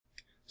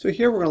So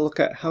here we're going to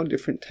look at how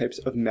different types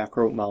of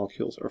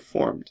macromolecules are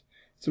formed.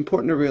 It's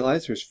important to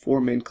realize there's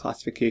four main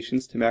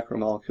classifications to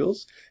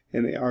macromolecules,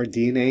 and they are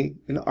DNA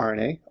and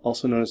RNA,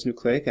 also known as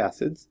nucleic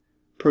acids,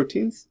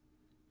 proteins,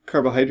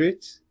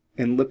 carbohydrates,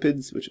 and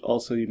lipids, which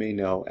also you may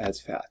know as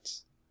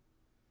fats.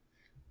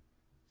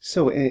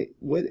 So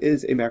what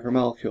is a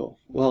macromolecule?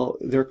 Well,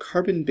 they're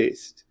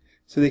carbon-based.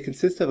 So they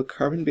consist of a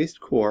carbon-based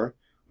core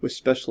with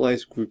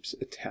specialized groups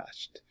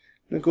attached.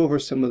 I'm going to go over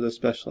some of those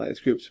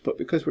specialized groups, but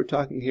because we're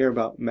talking here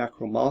about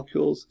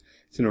macromolecules,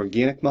 it's an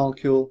organic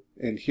molecule,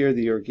 and here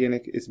the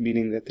organic is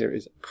meaning that there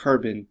is a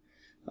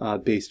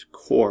carbon-based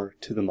core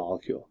to the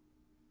molecule.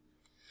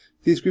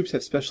 These groups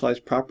have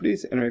specialized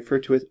properties and are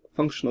referred to as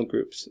functional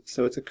groups.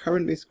 So it's a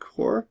carbon-based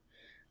core,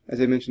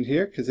 as I mentioned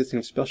here, consisting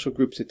of special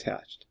groups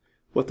attached.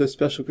 What those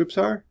special groups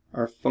are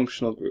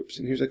functional groups,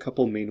 and here's a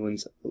couple main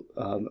ones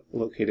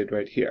located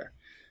right here.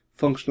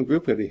 Functional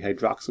group, we have the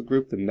hydroxyl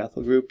group, the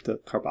methyl group, the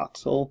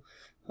carboxyl,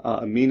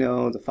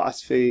 amino, the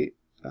phosphate.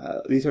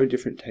 These are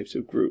different types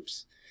of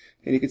groups.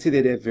 And you can see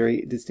they have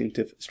very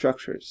distinctive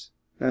structures.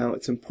 Now,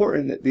 it's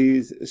important that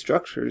these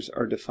structures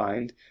are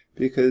defined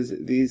because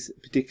these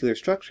particular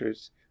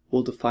structures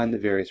will define the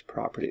various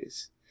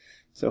properties.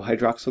 So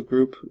hydroxyl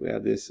group, we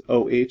have this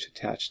OH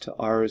attached to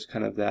R is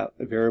kind of that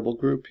variable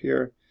group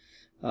here.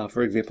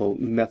 For example,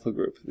 methyl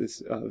group,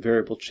 this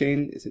variable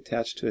chain is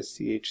attached to a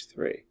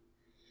CH3.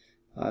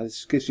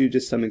 This gives you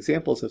just some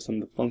examples of some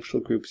of the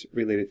functional groups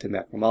related to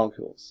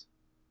macromolecules.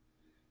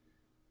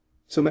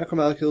 So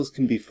macromolecules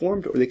can be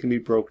formed or they can be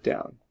broken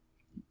down.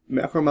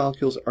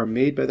 Macromolecules are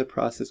made by the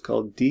process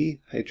called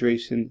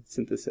dehydration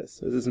synthesis.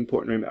 So this is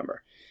important to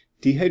remember.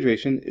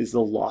 Dehydration is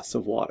the loss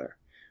of water.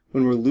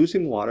 When we're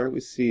losing water, we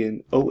see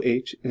an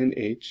OH and an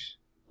H,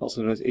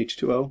 also known as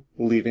H2O,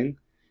 leaving.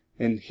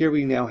 And here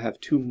we now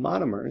have two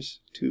monomers,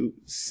 a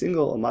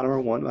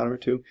monomer 1, monomer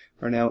 2,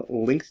 are now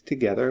linked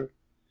together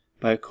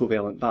by a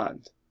covalent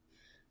bond.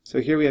 So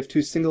here we have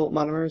two single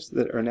monomers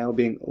that are now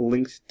being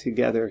linked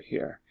together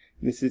here.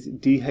 And this is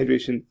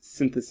dehydration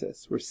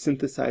synthesis. We're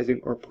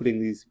synthesizing or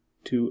putting these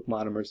two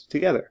monomers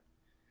together.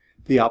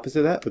 The opposite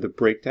of that, with a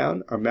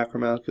breakdown, our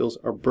macromolecules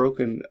are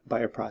broken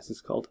by a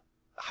process called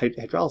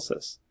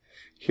hydrolysis.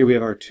 Here we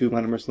have our two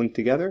monomers linked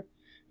together.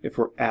 If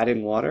we're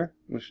adding water,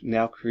 we're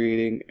now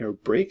creating or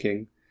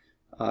breaking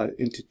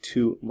into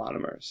two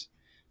monomers.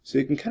 So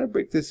you can kind of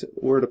break this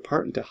word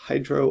apart into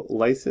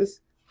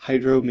hydrolysis.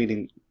 Hydro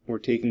meaning we're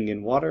taking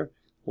in water.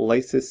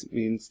 Lysis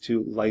means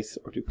to lyse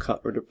or to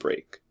cut or to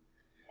break.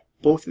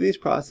 Both of these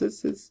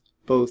processes,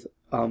 both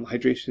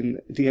dehydration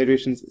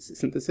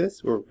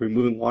synthesis, we're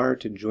removing water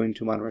to join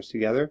two monomers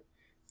together,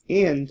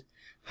 and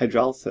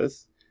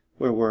hydrolysis,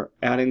 where we're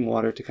adding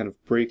water to kind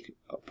of break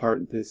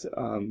apart this,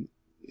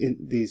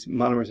 these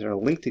monomers that are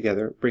linked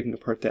together, breaking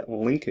apart that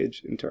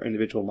linkage into our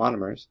individual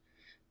monomers.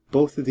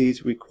 Both of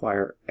these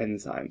require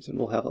enzymes, and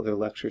we'll have other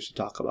lectures to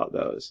talk about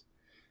those.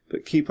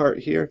 But key part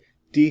here,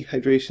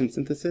 dehydration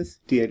synthesis,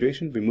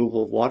 dehydration,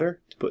 removal of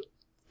water to put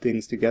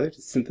things together,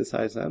 to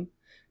synthesize them,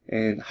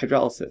 and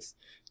hydrolysis,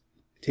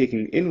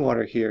 taking in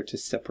water here to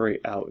separate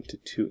out into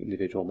two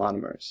individual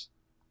monomers.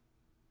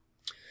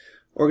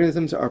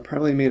 Organisms are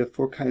primarily made of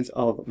four kinds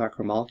of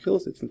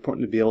macromolecules. It's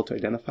important to be able to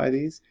identify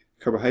these: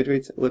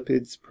 carbohydrates,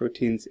 lipids,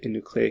 proteins, and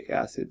nucleic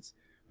acids.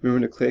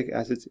 Remember, nucleic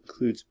acids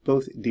includes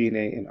both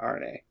DNA and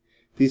RNA.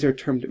 These are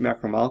termed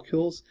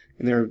macromolecules,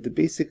 and they're the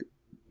basic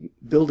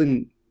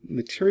building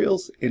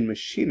materials and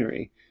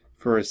machinery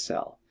for a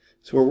cell.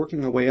 So we're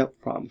working our way up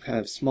from kind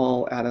of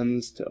small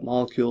atoms to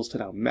molecules to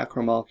now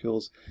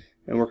macromolecules,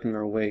 and working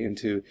our way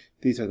into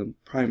these are the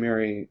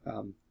primary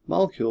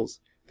molecules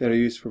that are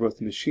used for both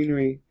the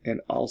machinery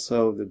and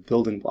also the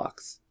building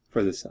blocks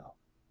for the cell.